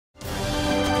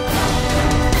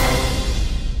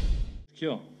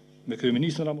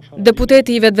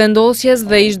Deputeti i Vetevendosjes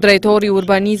dhe ish drejtori i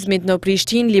urbanizmit në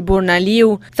Prishtinë, Libor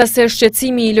Naliu, tha se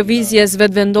shqetësimi i lëvizjes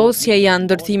Vetevendosje janë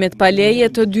ndërtimet pa leje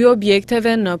të 2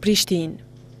 objekteve në Prishtinë.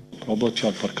 Pra bëhet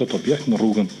fjalë për këtë objekt në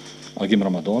rrugën Agim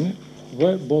Ramadani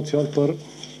dhe bëhet fjalë për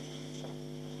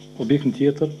objektin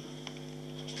tjetër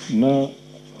në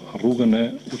rrugën e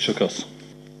UÇK-s.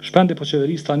 Shpendi po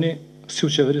qeveris tani si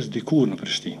u qeveris dikur në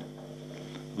Prishtinë.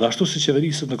 Dhe ashtu si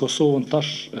qeveriset në Kosovën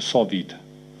tash e sa vite.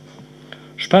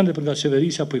 Shpendi për nga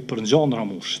qeverisja po i përngjan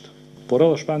ramushit. Por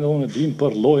edhe shpendi unë e dim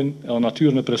për llojin e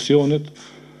natyrën e presionit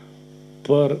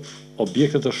për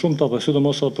objektet e shumta dhe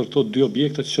sidomos edhe për këto 2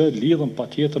 objekte që lidhen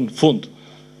patjetër në fund.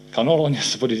 Kanë ardhur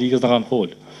njësë politikës na kanë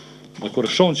fol. Dhe kur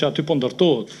shohën që aty po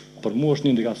ndërtohet, për mua është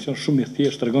një indikacion shumë i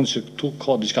thjeshtë, tregon se këtu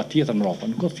ka diçka tjetër mbrapa,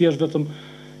 nuk është thjesht vetëm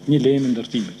një lejm i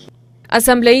ndërtimit.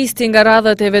 Asambleisti nga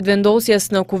radhët e Vetevendosjes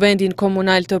në Kuvendin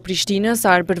Komunal të Prishtinës,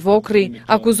 Arber Vokri,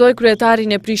 akuzoi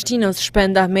kryetarin e Prishtinës,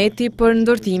 Shpend Ahmeti, për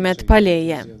ndërtimet pa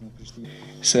leje.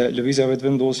 Se lëvizja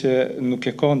Vetevendosje nuk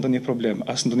e ka ndonjë problem,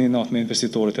 as ndonjë natë me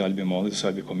investitorët e Albimallit ose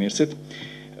Albikomercit.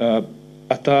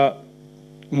 Ata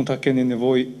mund ta kenë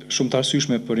nevojë shumë të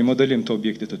arsyeshme për rimodelim të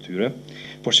objektit të tyre,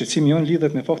 por shqetësimi jonë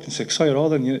lidhet me faktin se kësaj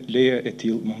radhe një leje e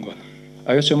tillë mungon.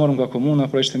 Ajo që morëm nga komuna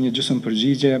pra ishte një gjysmë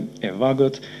përgjigje e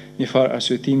vagët, një farë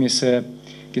arsyetimi se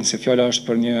se fjala është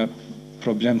për një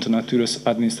problem të natyrës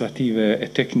administrative e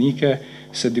teknike,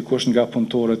 se dikush nga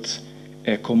punëtorët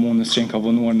e komunës që ka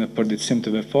vonuar në përditësim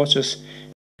të vefaqes.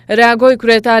 Reagoi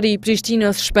kryetari i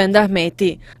Prishtinës, Shpend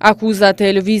Ahmeti. Akuzat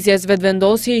e lëvizjes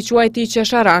Vetevendosje i quajti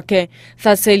qesharake.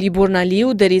 Tha se Libor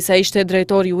Naliu, derisa ishte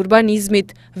drejtori i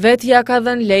urbanizmit, vetë ja ka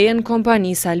dhënë lejen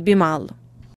kompanisë Albimall.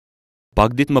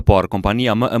 Pak ditë më parë,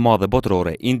 kompania më e madhe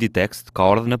botërore, Inditex, ka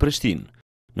ardhur në Prishtinë.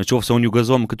 Në qoftë se unë ju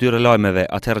gëzom këtyre lajmeve,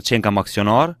 atëherë qenë kam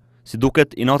aksionar, si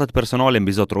duket inatët personale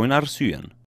mbi zotrojnë arsyen.